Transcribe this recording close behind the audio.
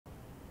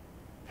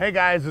Hey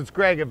guys, it's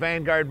Greg at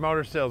Vanguard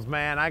Motor Sales.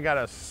 Man, I got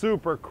a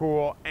super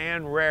cool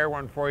and rare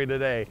one for you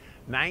today.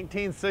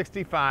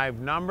 1965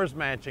 numbers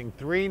matching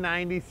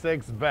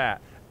 396 Vette,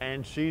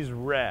 and she's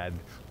red.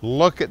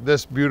 Look at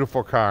this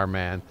beautiful car,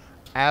 man.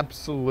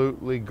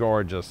 Absolutely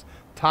gorgeous.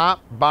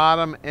 Top,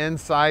 bottom,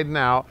 inside and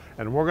out,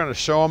 and we're gonna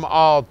show them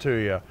all to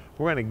you.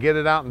 We're gonna get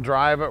it out and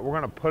drive it. We're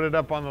gonna put it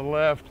up on the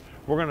lift.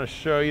 We're gonna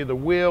show you the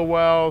wheel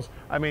wells.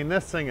 I mean,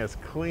 this thing is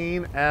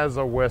clean as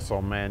a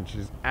whistle, man.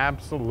 She's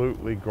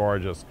absolutely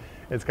gorgeous.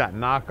 It's got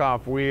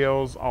knockoff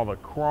wheels. All the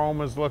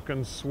chrome is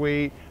looking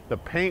sweet. The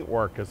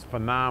paintwork is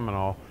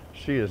phenomenal.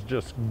 She is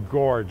just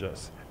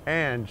gorgeous.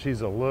 And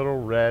she's a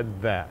little red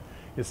Vette.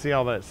 You see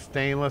all that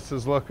stainless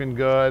is looking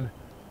good?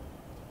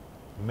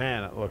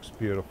 Man, it looks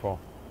beautiful.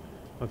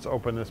 Let's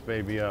open this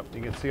baby up.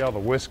 You can see all the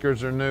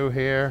whiskers are new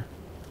here.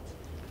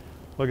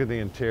 Look at the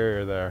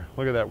interior there.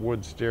 Look at that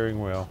wood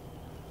steering wheel.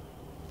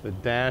 The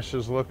dash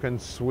is looking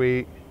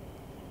sweet.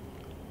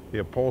 The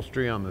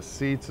upholstery on the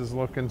seats is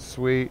looking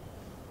sweet.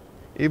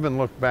 Even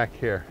look back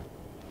here.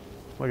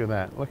 Look at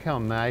that. Look how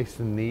nice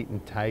and neat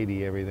and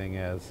tidy everything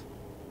is.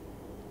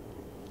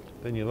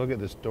 Then you look at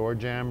this door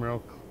jamb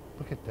look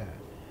at that.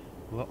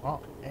 Look,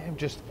 oh,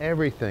 just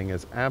everything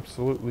is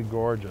absolutely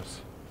gorgeous.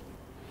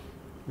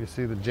 You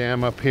see the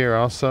jamb up here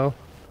also?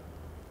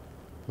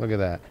 Look at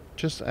that.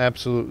 Just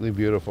absolutely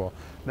beautiful.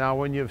 Now,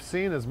 when you've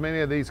seen as many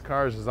of these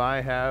cars as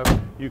I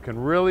have, you can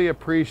really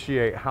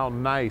appreciate how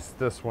nice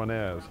this one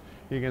is.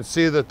 You can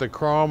see that the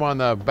chrome on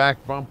the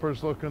back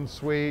bumper's looking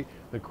sweet.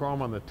 The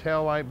chrome on the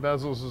taillight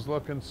bezels is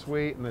looking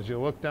sweet. And as you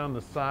look down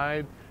the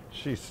side,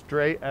 she's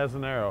straight as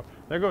an arrow.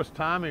 There goes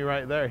Tommy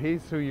right there.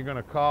 He's who you're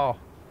gonna call.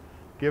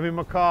 Give him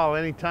a call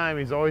anytime.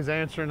 He's always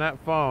answering that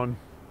phone.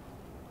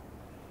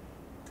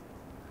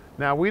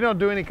 Now, we don't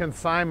do any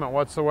consignment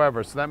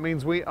whatsoever, so that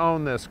means we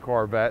own this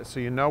Corvette, so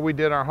you know we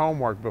did our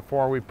homework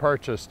before we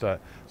purchased it.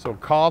 So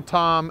call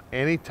Tom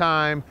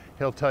anytime.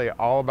 He'll tell you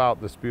all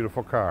about this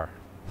beautiful car.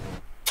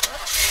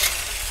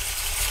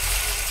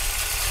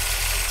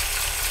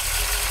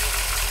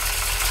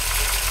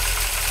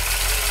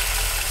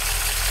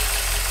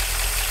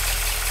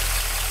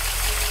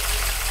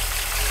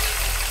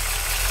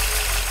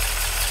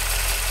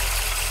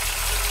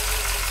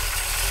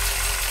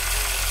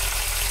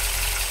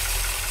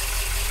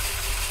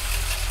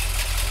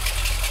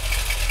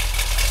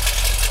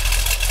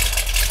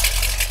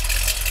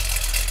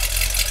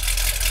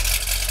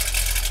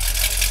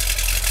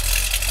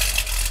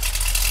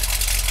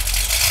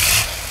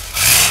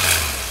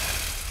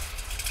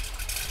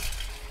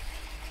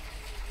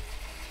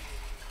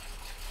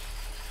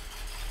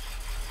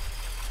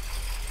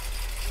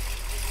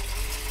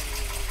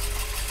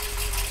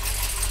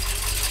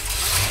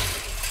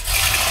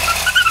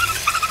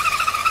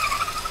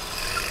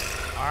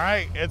 All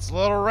right, it's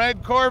little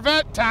red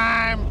Corvette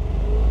time.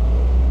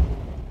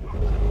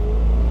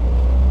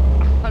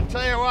 I'll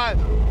tell you what,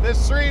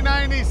 this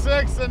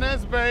 396 in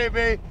this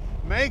baby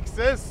makes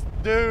this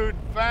dude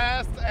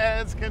fast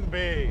as can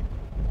be.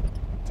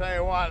 Tell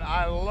you what,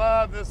 I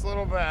love this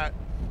little Vette.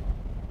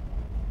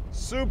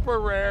 Super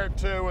rare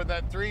too with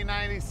that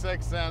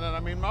 396 in it. I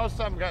mean, most of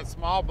them got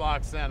small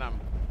blocks in them.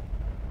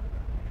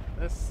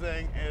 This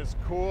thing is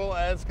cool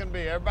as can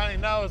be. Everybody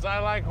knows I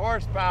like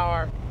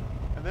horsepower.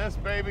 And this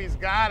baby's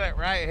got it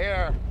right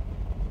here.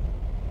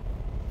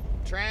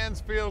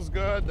 Trans feels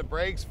good, the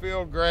brakes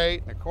feel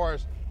great. And of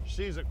course,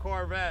 she's a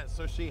Corvette,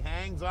 so she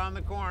hangs on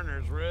the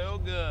corners real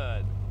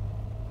good.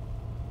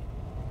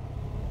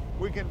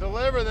 We can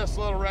deliver this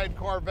little red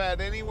Corvette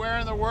anywhere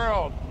in the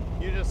world.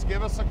 You just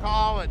give us a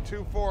call at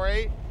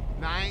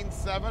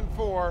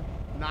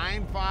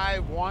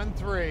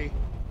 248-974-9513.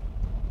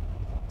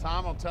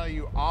 Tom will tell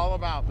you all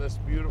about this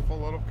beautiful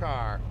little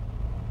car.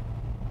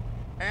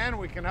 And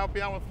we can help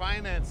you out with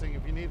financing.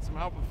 If you need some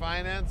help with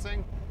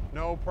financing,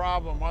 no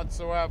problem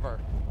whatsoever.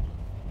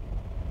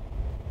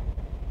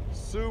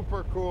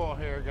 Super cool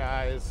here,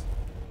 guys.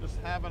 Just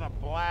having a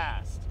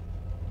blast.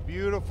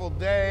 Beautiful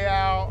day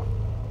out.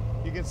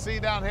 You can see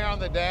down here on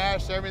the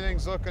dash,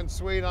 everything's looking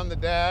sweet on the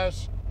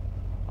dash.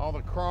 All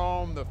the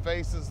chrome, the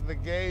faces of the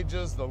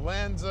gauges, the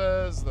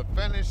lenses, the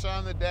finish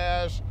on the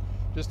dash,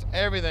 just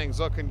everything's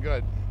looking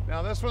good.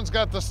 Now this one's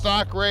got the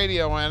stock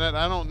radio in it.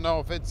 I don't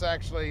know if it's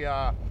actually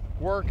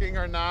working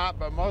or not,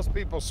 but most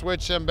people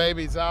switch them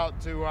babies out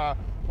to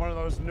one of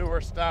those newer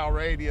style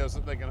radios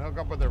that they can hook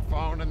up with their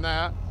phone and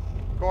that.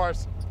 Of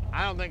course,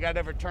 I don't think I'd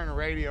ever turn a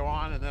radio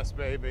on in this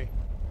baby.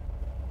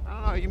 I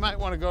don't know, you might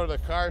want to go to the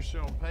car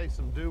show and play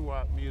some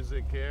doo-wop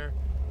music here.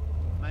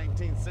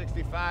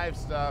 1965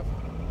 stuff.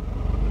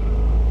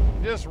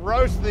 Just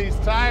roast these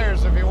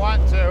tires if you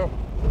want to.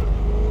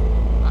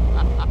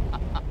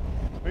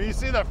 When you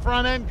see the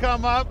front end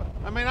come up,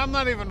 I mean, I'm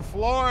not even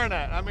flooring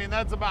it. I mean,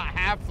 that's about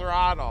half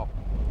throttle.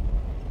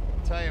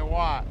 Tell you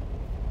what,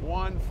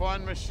 one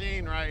fun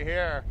machine right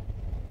here.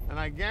 And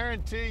I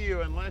guarantee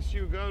you, unless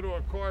you go to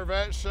a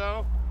Corvette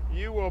show,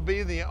 you will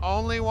be the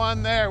only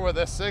one there with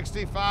a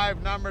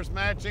 65 numbers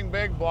matching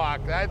big block,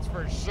 that's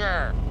for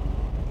sure.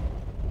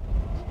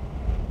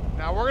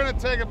 Now we're gonna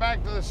take it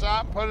back to the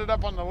shop, put it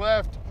up on the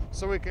lift,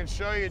 so we can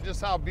show you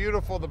just how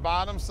beautiful the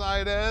bottom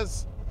side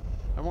is.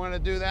 And we're gonna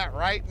do that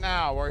right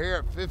now. We're here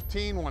at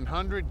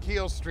 15100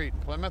 Keel Street,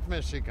 Plymouth,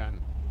 Michigan.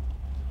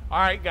 All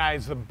right,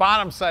 guys, the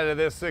bottom side of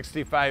this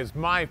 65 is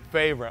my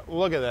favorite.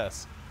 Look at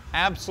this,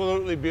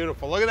 absolutely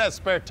beautiful. Look at that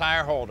spare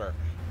tire holder.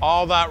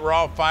 All that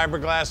raw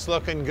fiberglass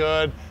looking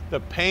good,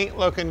 the paint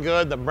looking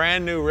good, the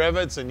brand new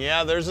rivets, and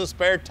yeah, there's a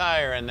spare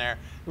tire in there.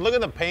 Look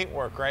at the paint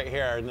work right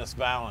here in this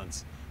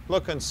valance.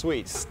 Looking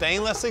sweet.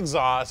 Stainless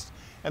exhaust,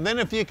 and then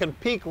if you can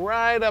peek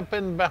right up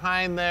in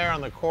behind there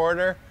on the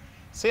quarter,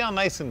 see how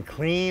nice and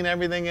clean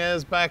everything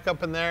is back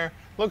up in there?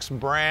 Looks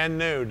brand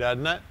new,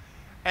 doesn't it?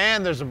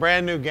 And there's a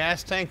brand new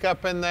gas tank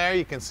up in there.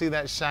 You can see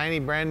that shiny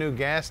brand new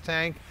gas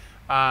tank.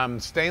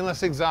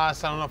 Stainless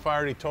exhaust, I don't know if I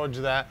already told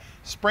you that.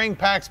 Spring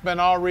pack's been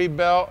all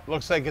rebuilt.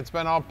 Looks like it's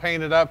been all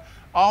painted up.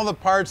 All the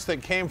parts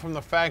that came from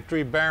the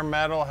factory bare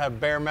metal have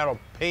bare metal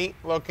paint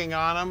looking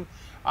on them.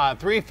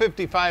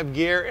 355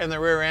 gear in the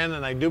rear end,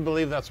 and I do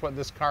believe that's what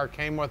this car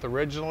came with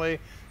originally.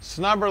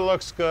 Snubber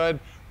looks good.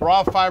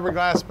 Raw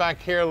fiberglass back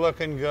here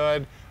looking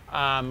good.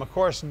 Of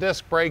course,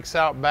 disc brakes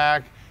out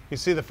back. You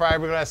see the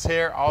fiberglass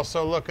here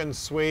also looking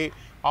sweet.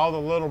 All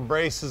the little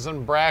braces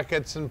and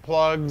brackets and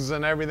plugs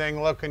and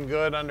everything looking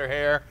good under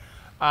here.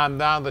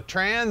 Now the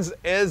trans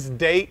is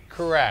date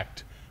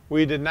correct.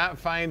 We did not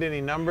find any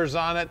numbers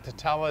on it to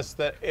tell us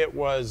that it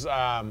was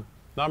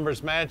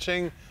numbers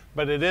matching,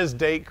 but it is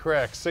date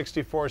correct,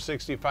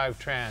 64-65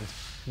 trans.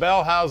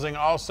 Bell housing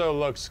also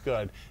looks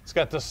good. It's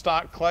got the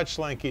stock clutch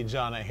linkage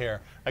on it here.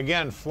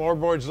 Again,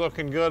 floorboards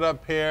looking good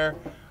up here.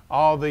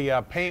 All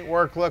the paint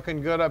work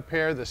looking good up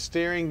here. The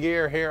steering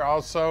gear here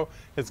also,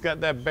 it's got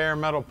that bare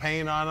metal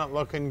paint on it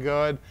looking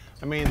good.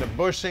 I mean, the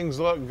bushings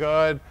look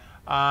good.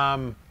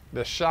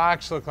 The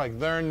shocks look like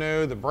they're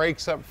new. The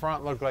brakes up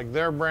front look like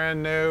they're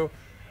brand new.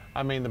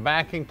 I mean, the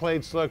backing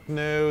plates look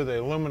new. The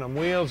aluminum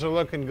wheels are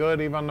looking good,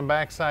 even on the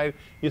backside.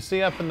 You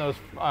see up in those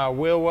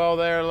wheel well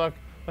there, look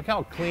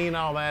how clean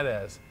all that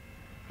is.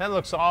 That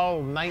looks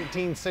all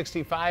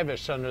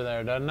 1965-ish under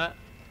there, doesn't it?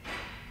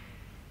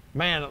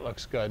 Man, it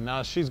looks good.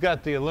 Now, she's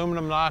got the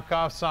aluminum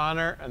knockoffs on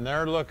her, and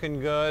they're looking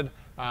good.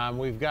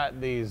 We've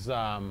got these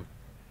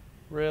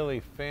really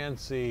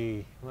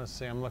fancy, let's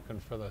see, I'm looking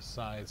for the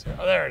size here.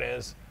 Oh, there it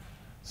is.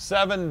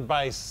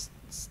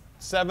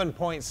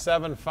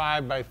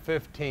 7.75 by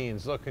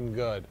 15s, looking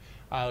good.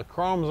 The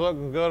chrome's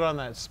looking good on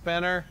that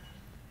spinner.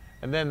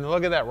 And then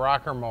look at that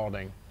rocker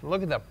molding.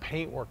 Look at the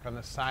paintwork on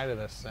the side of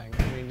this thing.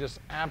 I mean, just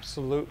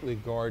absolutely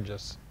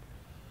gorgeous.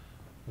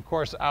 Of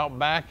course, out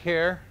back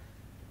here,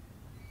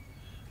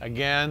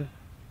 again,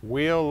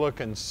 wheel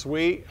looking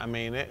sweet. I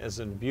mean, it is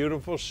in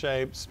beautiful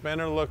shape.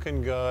 Spinner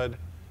looking good.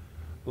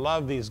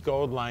 Love these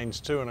gold lines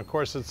too. And of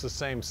course, it's the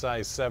same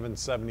size,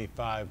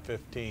 775,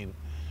 15.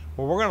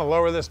 Well, we're gonna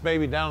lower this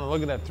baby down and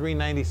look at that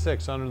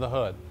 396 under the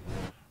hood.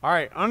 All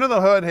right, under the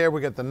hood here,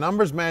 we got the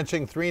numbers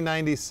matching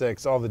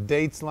 396. All the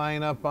dates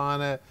line up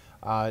on it.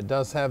 It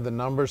does have the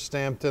numbers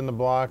stamped in the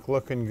block,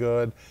 looking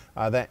good.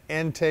 That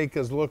intake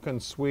is looking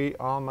sweet,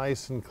 all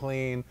nice and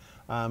clean.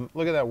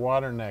 Look at that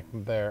water neck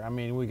there. I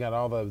mean, we got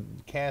all the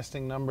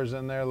casting numbers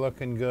in there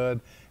looking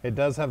good. It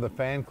does have the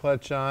fan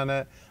clutch on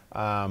it.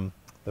 The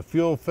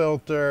fuel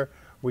filter.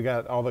 We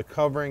got all the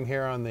covering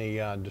here on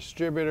the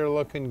distributor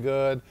looking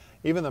good.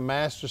 Even the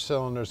master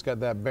cylinder's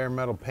got that bare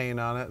metal paint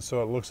on it,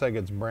 so it looks like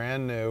it's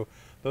brand new.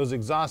 Those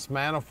exhaust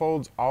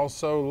manifolds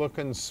also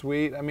looking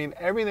sweet. I mean,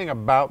 everything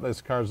about this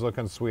car is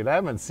looking sweet. I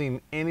haven't seen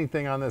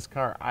anything on this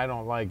car I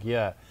don't like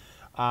yet.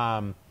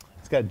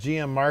 It's got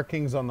GM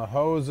markings on the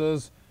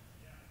hoses.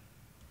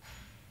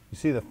 You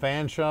see the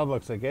fan shroud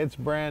looks like it's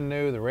brand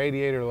new. The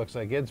radiator looks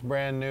like it's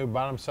brand new.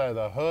 Bottom side of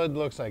the hood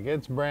looks like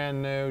it's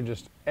brand new.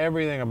 Just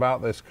everything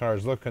about this car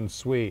is looking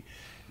sweet.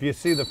 If you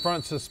see the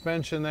front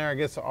suspension there, I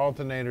guess the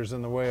alternator's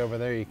in the way over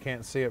there. You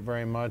can't see it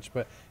very much,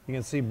 but you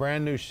can see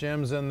brand new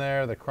shims in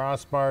there. The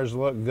crossbars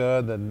look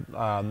good. The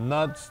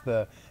nuts,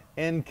 the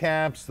end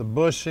caps, the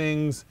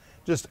bushings,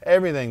 just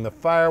everything. The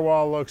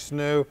firewall looks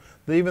new.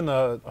 Even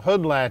the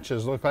hood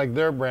latches look like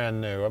they're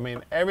brand new. I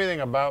mean,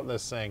 everything about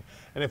this thing.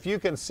 And if you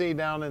can see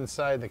down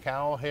inside the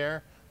cowl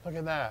here, look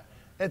at that.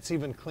 It's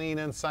even clean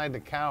inside the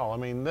cowl. I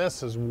mean,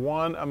 this is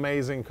one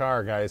amazing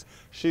car, guys.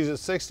 She's a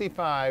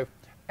 65,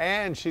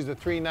 and she's a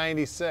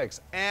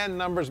 396, and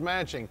numbers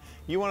matching.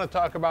 You want to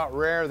talk about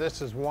rare,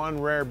 this is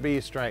one rare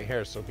beast right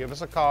here. So give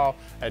us a call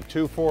at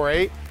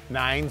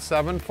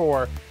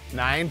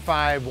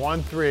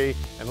 248-974-9513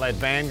 and let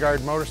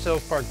Vanguard Motor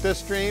Sales park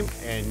this dream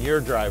in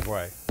your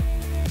driveway.